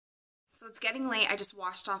So it's getting late. I just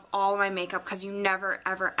washed off all my makeup because you never,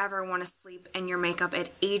 ever, ever want to sleep in your makeup.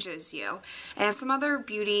 It ages you. And some other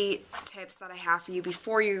beauty tips that I have for you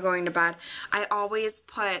before you're going to bed. I always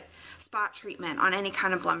put spot treatment on any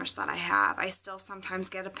kind of blemish that I have. I still sometimes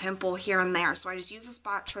get a pimple here and there. So I just use a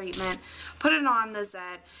spot treatment, put it on the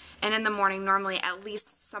zit, and in the morning normally at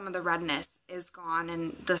least some of the redness is gone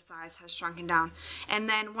and the size has shrunken down. And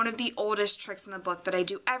then one of the oldest tricks in the book that I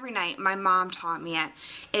do every night, my mom taught me it,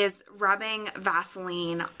 is rubbing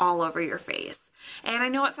Vaseline all over your face. And I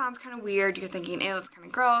know it sounds kind of weird. You're thinking, ew, it's kind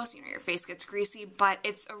of gross, you know, your face gets greasy, but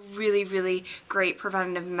it's a really, really great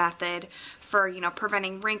preventative method for, you know,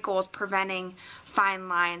 preventing wrinkles, preventing fine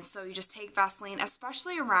lines. So you just take Vaseline,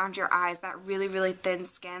 especially around your eyes, that really, really thin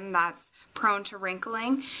skin that's prone to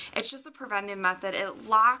wrinkling. It's just a preventative method. It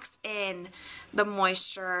locks in the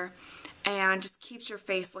moisture and just keeps your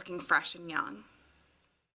face looking fresh and young.